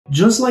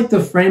Just like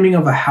the framing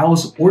of a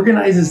house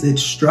organizes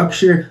its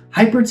structure,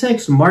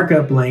 hypertext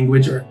markup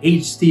language, or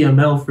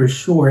HTML for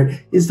short,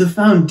 is the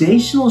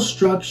foundational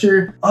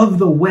structure of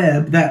the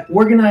web that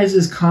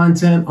organizes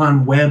content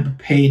on web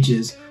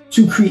pages.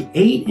 To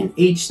create an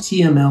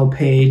HTML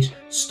page,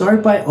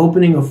 start by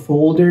opening a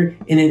folder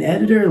in an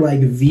editor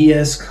like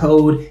VS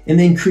Code and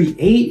then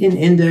create an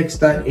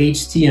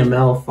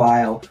index.html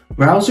file.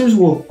 Browsers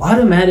will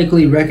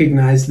automatically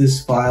recognize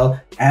this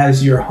file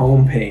as your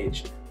home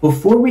page.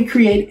 Before we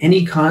create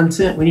any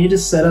content, we need to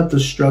set up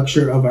the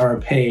structure of our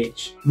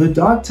page. The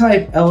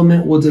doctype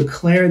element will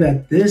declare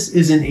that this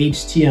is an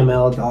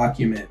HTML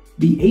document.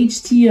 The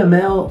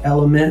HTML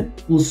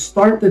element will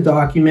start the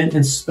document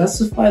and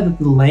specify that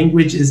the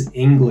language is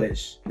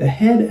English. The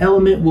head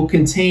element will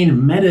contain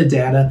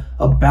metadata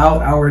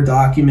about our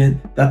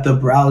document that the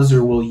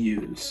browser will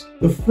use.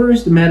 The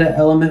first meta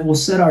element will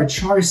set our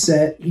char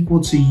set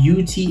equal to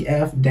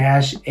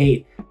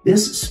UTF-8.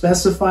 This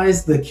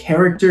specifies the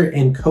character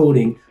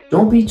encoding.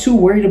 Don't be too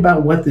worried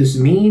about what this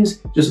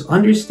means, just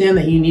understand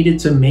that you need it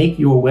to make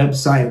your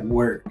website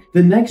work.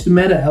 The next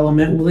meta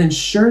element will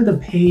ensure the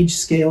page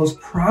scales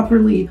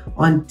properly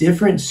on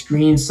different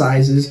screen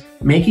sizes,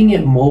 making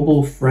it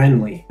mobile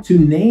friendly. To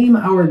name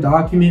our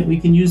document, we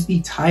can use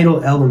the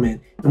title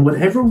element, and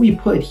whatever we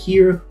put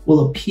here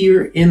will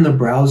appear in the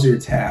browser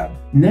tab.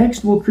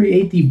 Next, we'll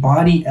create the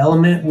body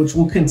element, which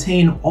will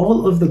contain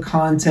all of the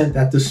content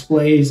that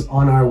displays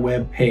on our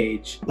web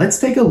page. Let's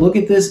take a look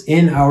at this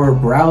in our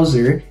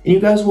browser, and you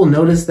guys will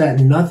notice that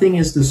nothing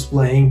is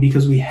displaying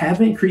because we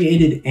haven't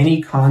created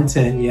any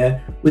content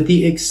yet, with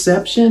the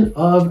exception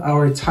of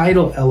our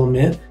title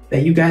element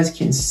that you guys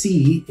can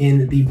see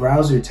in the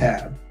browser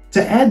tab.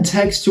 To add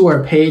text to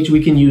our page,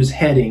 we can use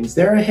headings.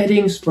 There are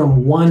headings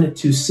from 1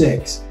 to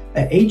 6.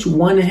 The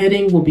H1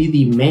 heading will be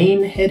the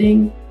main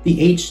heading,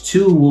 the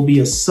H2 will be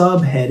a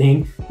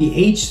subheading, the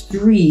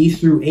H3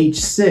 through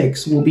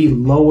H6 will be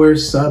lower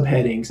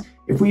subheadings.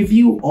 If we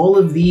view all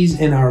of these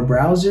in our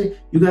browser,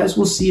 you guys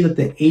will see that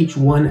the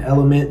H1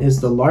 element is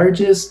the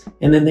largest,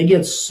 and then they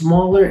get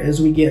smaller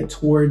as we get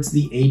towards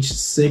the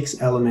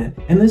H6 element.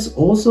 And this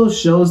also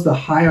shows the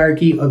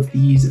hierarchy of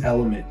these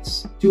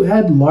elements. To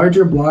add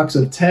larger blocks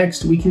of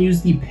text, we can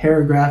use the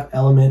paragraph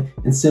element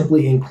and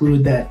simply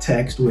include that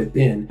text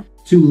within.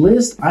 To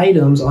list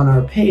items on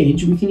our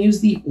page, we can use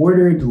the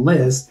ordered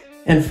list,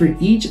 and for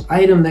each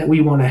item that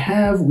we want to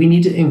have, we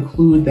need to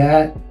include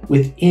that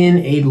within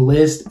a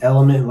list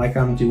element like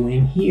I'm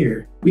doing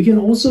here. We can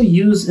also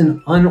use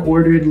an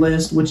unordered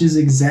list, which is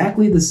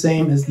exactly the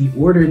same as the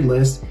ordered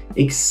list,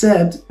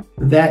 except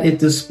that it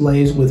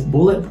displays with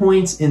bullet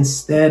points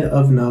instead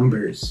of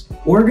numbers.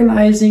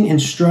 Organizing and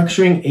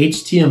structuring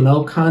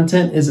HTML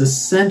content is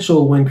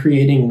essential when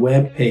creating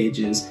web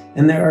pages,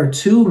 and there are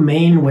two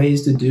main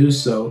ways to do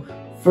so.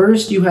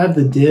 First, you have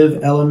the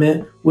div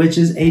element, which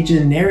is a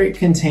generic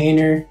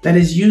container that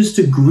is used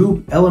to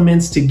group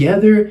elements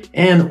together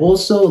and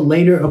also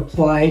later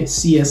apply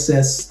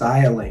CSS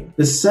styling.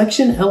 The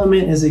section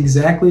element is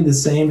exactly the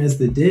same as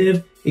the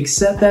div,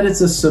 except that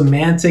it's a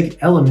semantic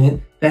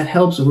element that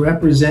helps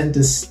represent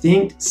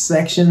distinct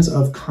sections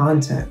of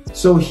content.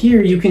 So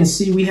here you can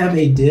see we have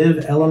a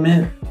div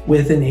element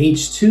with an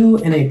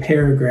H2 and a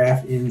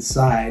paragraph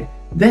inside.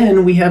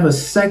 Then we have a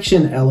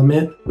section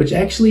element, which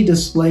actually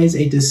displays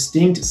a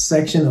distinct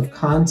section of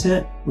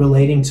content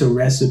relating to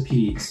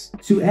recipes.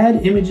 To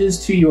add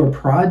images to your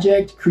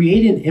project,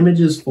 create an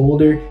images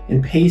folder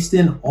and paste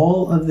in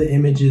all of the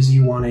images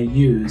you want to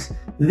use.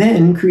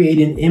 Then create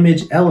an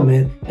image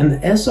element, and the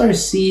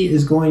SRC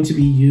is going to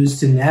be used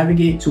to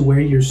navigate to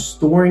where you're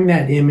storing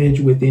that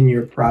image within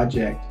your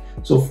project.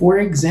 So for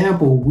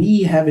example,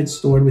 we have it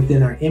stored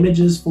within our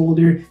images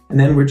folder, and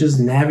then we're just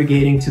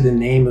navigating to the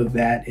name of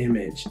that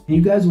image. And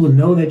you guys will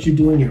know that you're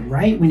doing it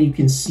right when you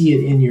can see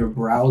it in your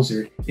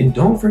browser. And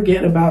don't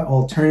forget about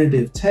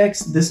alternative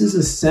text. This is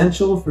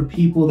essential for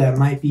people that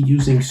might be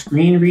using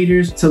screen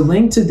readers to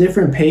link to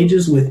different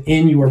pages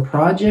within your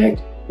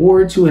project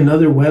or to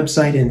another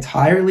website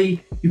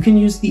entirely. You can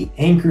use the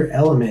anchor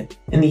element,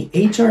 and the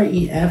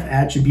href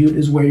attribute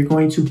is where you're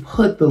going to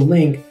put the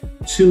link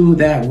to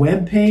that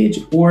web page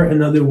or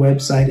another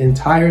website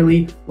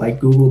entirely, like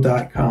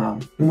google.com.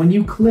 And when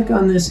you click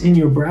on this in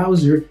your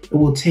browser, it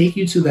will take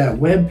you to that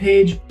web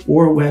page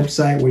or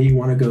website where you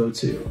want to go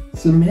to.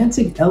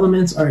 Semantic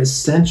elements are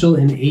essential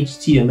in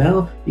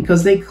HTML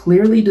because they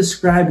clearly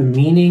describe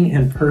meaning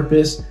and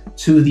purpose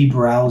to the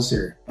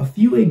browser. A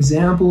few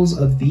examples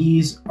of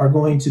these are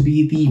going to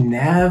be the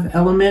nav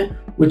element,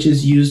 which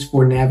is used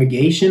for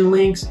navigation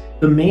links,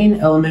 the main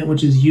element,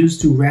 which is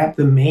used to wrap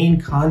the main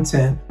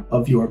content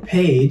of your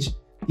page,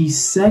 the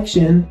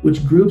section,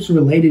 which groups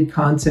related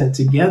content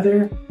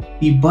together,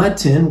 the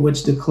button,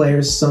 which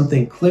declares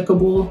something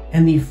clickable,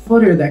 and the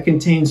footer that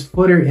contains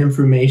footer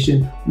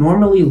information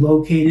normally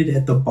located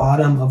at the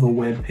bottom of a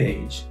web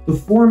page. The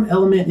form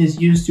element is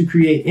used to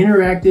create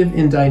interactive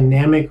and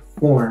dynamic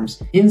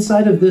forms.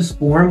 Inside of this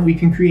form, we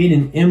can create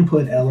an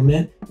input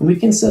element and we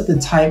can set the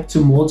type to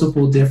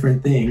multiple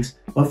different things.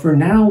 But for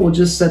now, we'll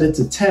just set it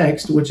to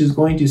text, which is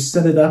going to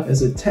set it up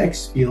as a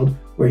text field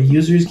where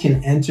users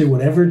can enter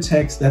whatever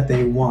text that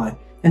they want.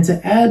 And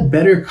to add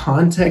better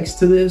context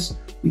to this,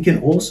 we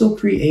can also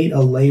create a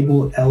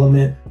label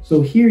element.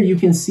 So here you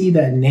can see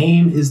that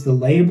name is the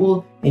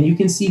label and you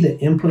can see the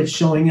input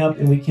showing up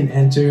and we can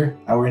enter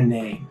our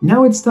name.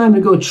 Now it's time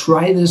to go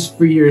try this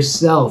for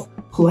yourself.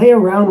 Play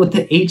around with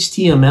the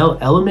HTML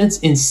elements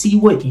and see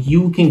what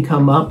you can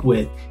come up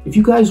with. If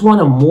you guys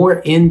want a more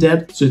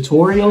in-depth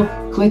tutorial,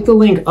 click the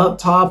link up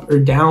top or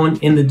down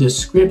in the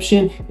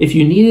description. If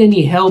you need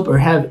any help or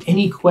have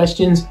any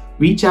questions,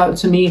 reach out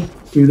to me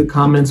through the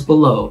comments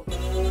below.